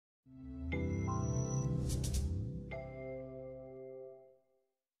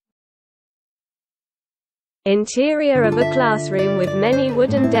Interior of a classroom with many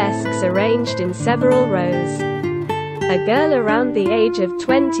wooden desks arranged in several rows. A girl around the age of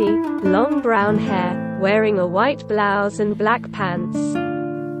 20, long brown hair, wearing a white blouse and black pants.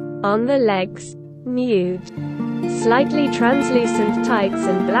 On the legs, nude, slightly translucent tights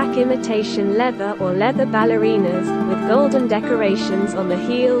and black imitation leather or leather ballerinas, with golden decorations on the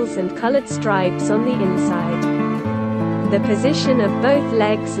heels and colored stripes on the inside. The position of both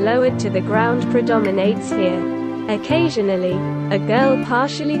legs lowered to the ground predominates here. Occasionally, a girl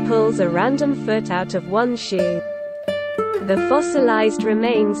partially pulls a random foot out of one shoe. The fossilized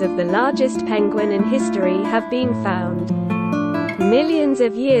remains of the largest penguin in history have been found. Millions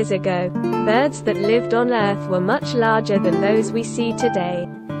of years ago, birds that lived on Earth were much larger than those we see today.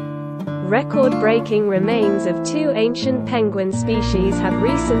 Record-breaking remains of two ancient penguin species have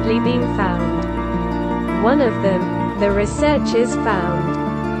recently been found. One of them, the researchers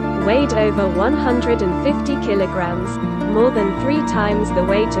found, weighed over 150 kilograms, more than 3 times the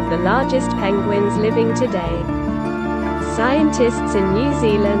weight of the largest penguins living today. Scientists in New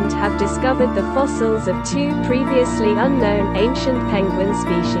Zealand have discovered the fossils of 2 previously unknown ancient penguin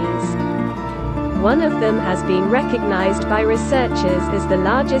species. One of them has been recognized by researchers as the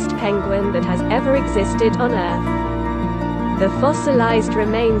largest penguin that has ever existed on Earth. The fossilized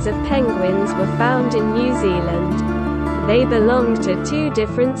remains of penguins were found in New Zealand. They belonged to 2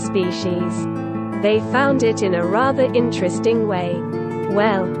 different species. They found it in a rather interesting way.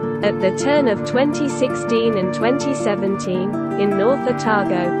 Well, at the turn of 2016 and 2017, in North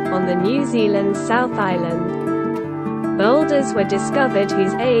Otago, on the New Zealand South Island, boulders were discovered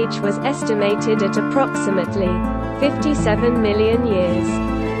whose age was estimated at approximately 57 million years.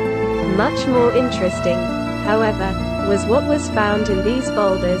 Much more interesting, however, was what was found in these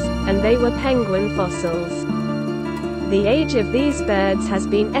boulders, and they were penguin fossils. The age of these birds has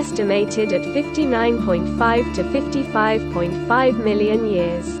been estimated at 59.5 to 55.5 million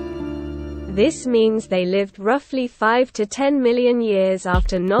years. This means they lived roughly 5 to 10 million years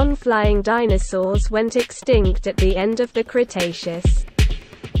after non-flying dinosaurs went extinct at the end of the Cretaceous.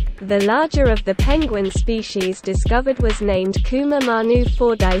 The larger of the penguin species discovered was named Kumamanu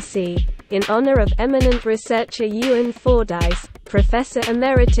fordycei, in honor of eminent researcher Ewan Fordyce, Professor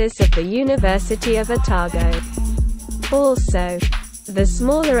Emeritus of the University of Otago. Also, the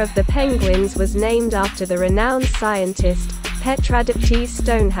smaller of the penguins was named after the renowned scientist, Petradiptes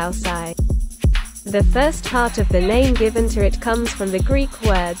stonehousei. The first part of the name given to it comes from the Greek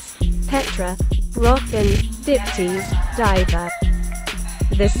words, Petra, rock, and diptes, diver.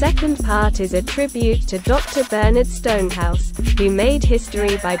 The second part is a tribute to Dr. Bernard Stonehouse, who made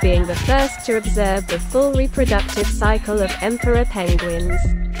history by being the first to observe the full reproductive cycle of emperor penguins.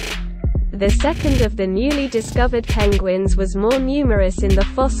 The second of the newly discovered penguins was more numerous in the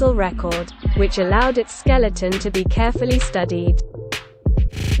fossil record, which allowed its skeleton to be carefully studied.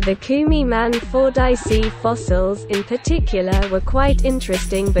 The Kumamanu fordycei fossils in particular were quite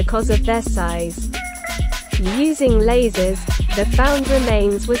interesting because of their size. Using lasers, the found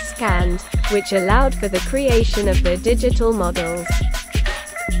remains were scanned, which allowed for the creation of the digital models.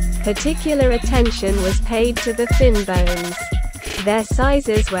 Particular attention was paid to the fin bones. Their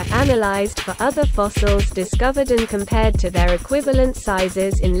sizes were analyzed for other fossils discovered and compared to their equivalent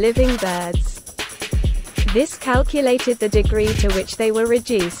sizes in living birds. This calculated the degree to which they were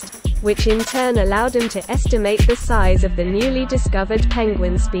reduced, which in turn allowed them to estimate the size of the newly discovered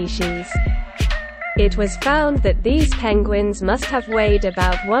penguin species. It was found that these penguins must have weighed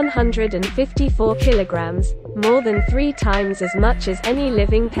about 154 kilograms, more than 3 times as much as any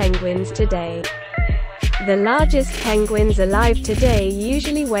living penguins today. The largest penguins alive today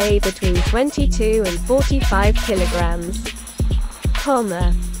usually weigh between 22 and 45 kilograms.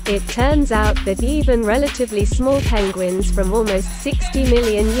 It turns out that even relatively small penguins from almost 60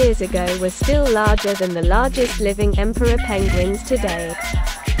 million years ago were still larger than the largest living emperor penguins today.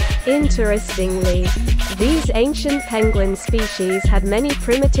 Interestingly, these ancient penguin species had many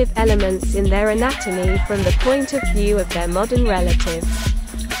primitive elements in their anatomy from the point of view of their modern relatives.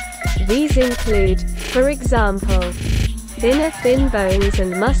 These include, for example, thinner fin bones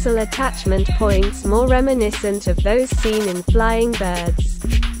and muscle attachment points more reminiscent of those seen in flying birds.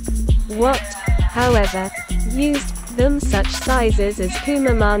 What, however, used them such sizes as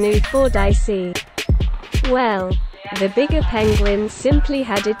Kumamanu fordycei? Well, the bigger penguins simply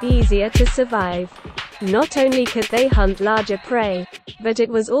had it easier to survive. Not only could they hunt larger prey, but it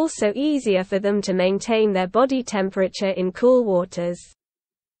was also easier for them to maintain their body temperature in cool waters.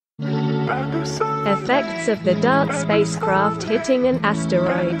 Effects of the dark spacecraft hitting an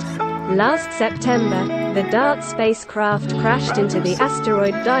asteroid. Last September, the DART spacecraft crashed into the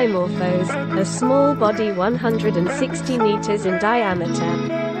asteroid Dimorphos, a small body 160 meters in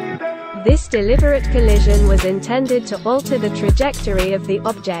diameter. This deliberate collision was intended to alter the trajectory of the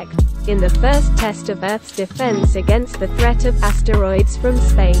object, in the first test of Earth's defense against the threat of asteroids from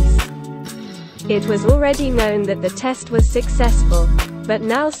space. It was already known that the test was successful, but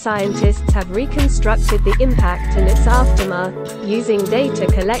now scientists have reconstructed the impact and its aftermath, using data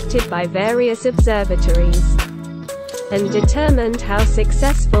collected by various observatories, and determined how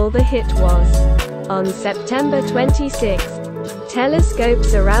successful the hit was. On September 26,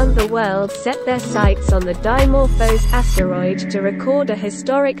 telescopes around the world set their sights on the Dimorphos asteroid to record a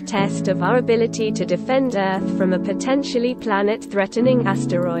historic test of our ability to defend Earth from a potentially planet-threatening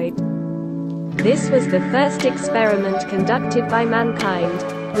asteroid. This was the first experiment conducted by mankind,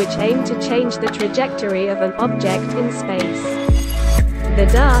 which aimed to change the trajectory of an object in space. The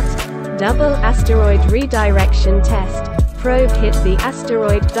DART, Double Asteroid Redirection Test, probe hit the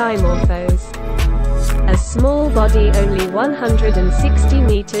asteroid Dimorphos, a small body only 160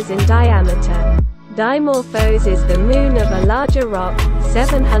 meters in diameter. Dimorphos is the moon of a larger rock,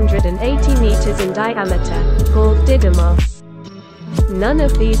 780 meters in diameter, called Didymos. None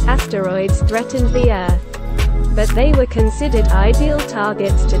of these asteroids threatened the Earth, but they were considered ideal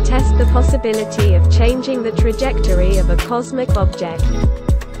targets to test the possibility of changing the trajectory of a cosmic object.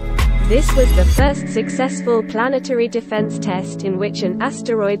 This was the first successful planetary defense test in which an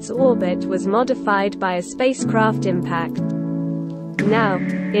asteroid's orbit was modified by a spacecraft impact. Now,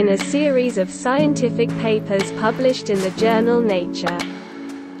 in a series of scientific papers published in the journal Nature,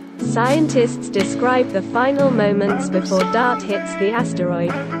 scientists describe the final moments before DART hits the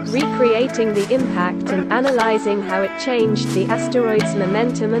asteroid, recreating the impact and analyzing how it changed the asteroid's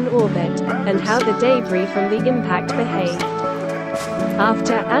momentum and orbit, and how the debris from the impact behaved.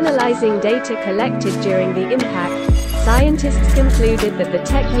 After analyzing data collected during the impact, scientists concluded that the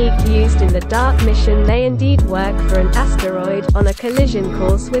technique used in the DART mission may indeed work for an asteroid on a collision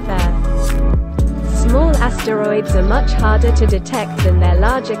course with Earth. Small asteroids are much harder to detect than their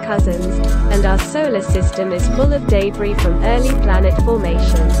larger cousins, and our solar system is full of debris from early planet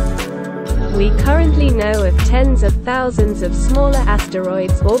formation. We currently know of tens of thousands of smaller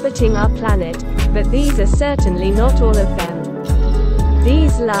asteroids orbiting our planet, but these are certainly not all of them.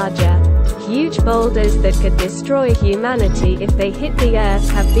 These larger, huge boulders that could destroy humanity if they hit the Earth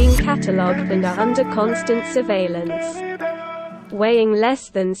have been catalogued and are under constant surveillance. Weighing less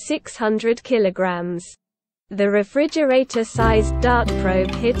than 600 kilograms. The refrigerator-sized DART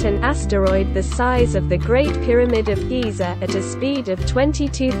probe hit an asteroid the size of the Great Pyramid of Giza at a speed of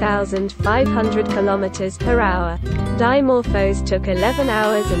 22,500 kilometers per hour. Dimorphos took 11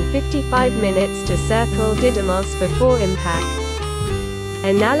 hours and 55 minutes to circle Didymos before impact.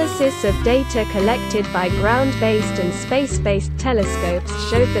 Analysis of data collected by ground-based and space-based telescopes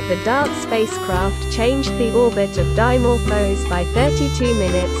showed that the DART spacecraft changed the orbit of Dimorphos by 32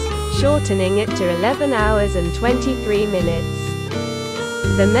 minutes, shortening it to 11 hours and 23 minutes.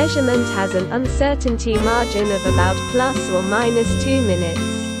 The measurement has an uncertainty margin of about plus or minus 2 minutes.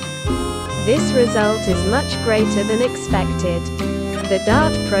 This result is much greater than expected. The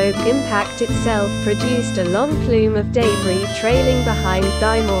DART probe impact itself produced a long plume of debris trailing behind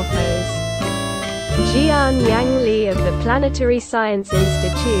Dimorphos. Jian Yang Li of the Planetary Science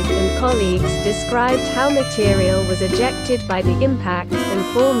Institute and colleagues described how material was ejected by the impact and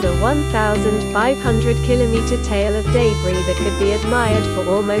formed a 1,500 kilometer tail of debris that could be admired for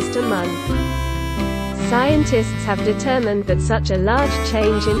almost a month. Scientists have determined that such a large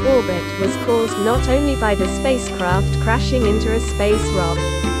change in orbit was caused not only by the spacecraft crashing into a space rock.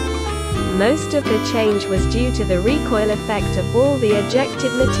 Most of the change was due to the recoil effect of all the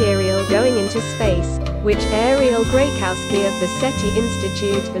ejected material going into space, which Ariel Grakowski of the SETI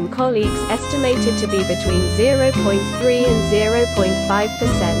Institute and colleagues estimated to be between 0.3 and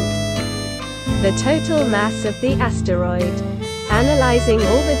 0.5%. The total mass of the asteroid. Analyzing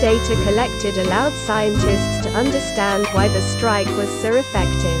all the data collected allowed scientists to understand why the strike was so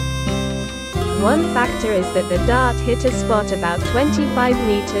effective. One factor is that the DART hit a spot about 25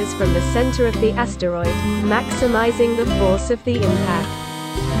 meters from the center of the asteroid, maximizing the force of the impact.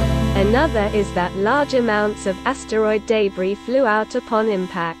 Another is that large amounts of asteroid debris flew out upon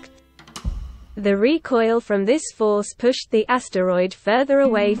impact. The recoil from this force pushed the asteroid further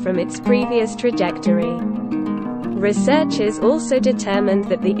away from its previous trajectory. Researchers also determined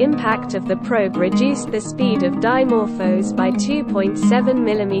that the impact of the probe reduced the speed of Dimorphos by 2.7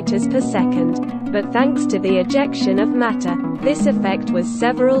 mm per second, but thanks to the ejection of matter, this effect was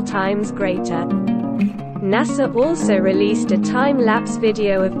several times greater. NASA also released a time-lapse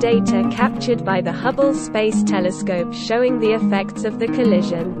video of data captured by the Hubble Space Telescope showing the effects of the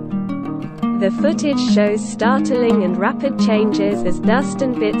collision. The footage shows startling and rapid changes as dust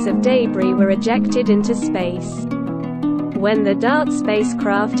and bits of debris were ejected into space. When the DART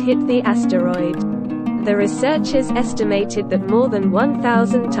spacecraft hit the asteroid, the researchers estimated that more than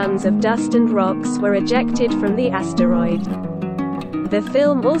 1,000 tons of dust and rocks were ejected from the asteroid. The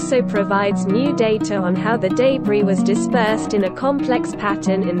film also provides new data on how the debris was dispersed in a complex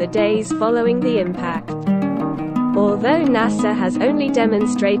pattern in the days following the impact. Although NASA has only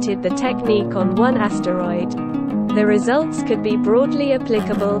demonstrated the technique on one asteroid, the results could be broadly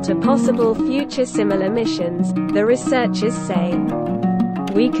applicable to possible future similar missions, the researchers say.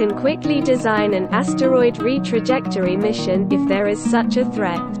 We can quickly design an asteroid retrajectory mission if there is such a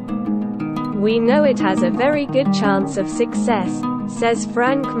threat. We know it has a very good chance of success, says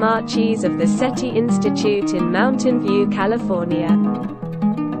Frank Marchese of the SETI Institute in Mountain View, California.